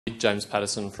James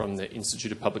Paterson from the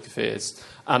Institute of Public Affairs.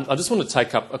 I just want to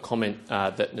take up a comment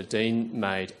that Nadine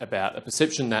made about a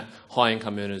perception that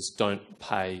high-income earners don't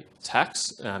pay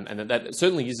tax, and that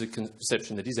certainly is a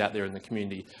perception that is out there in the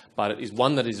community, but it is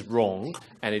one that is wrong,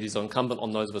 and it is incumbent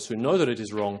on those of us who know that it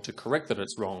is wrong to correct that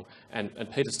it's wrong, and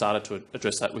Peter started to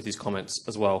address that with his comments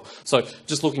as well. So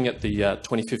just looking at the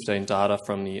 2015 data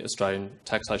from the Australian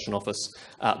Taxation Office,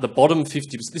 the bottom 50%,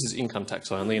 this is income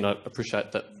tax only, and I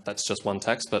appreciate that that's just one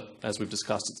tax, but as we've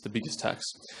discussed, it's the biggest tax.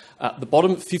 The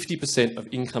bottom 50% of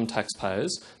income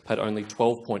taxpayers paid only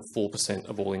 12.4%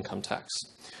 of all income tax.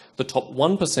 The top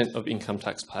 1% of income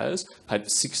taxpayers paid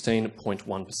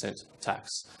 16.1%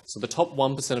 tax. So the top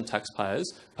 1% of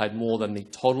taxpayers paid more than the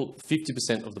total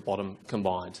 50% of the bottom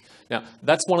combined. Now,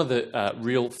 that's one of the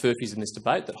real furphies in this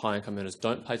debate, that high-income earners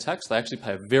don't pay tax. They actually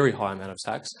pay a very high amount of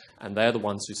tax, and they are the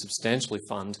ones who substantially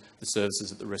fund the services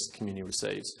that the rest of the community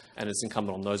receives. And it's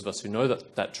incumbent on those of us who know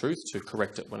that truth to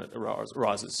correct it when it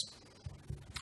arises.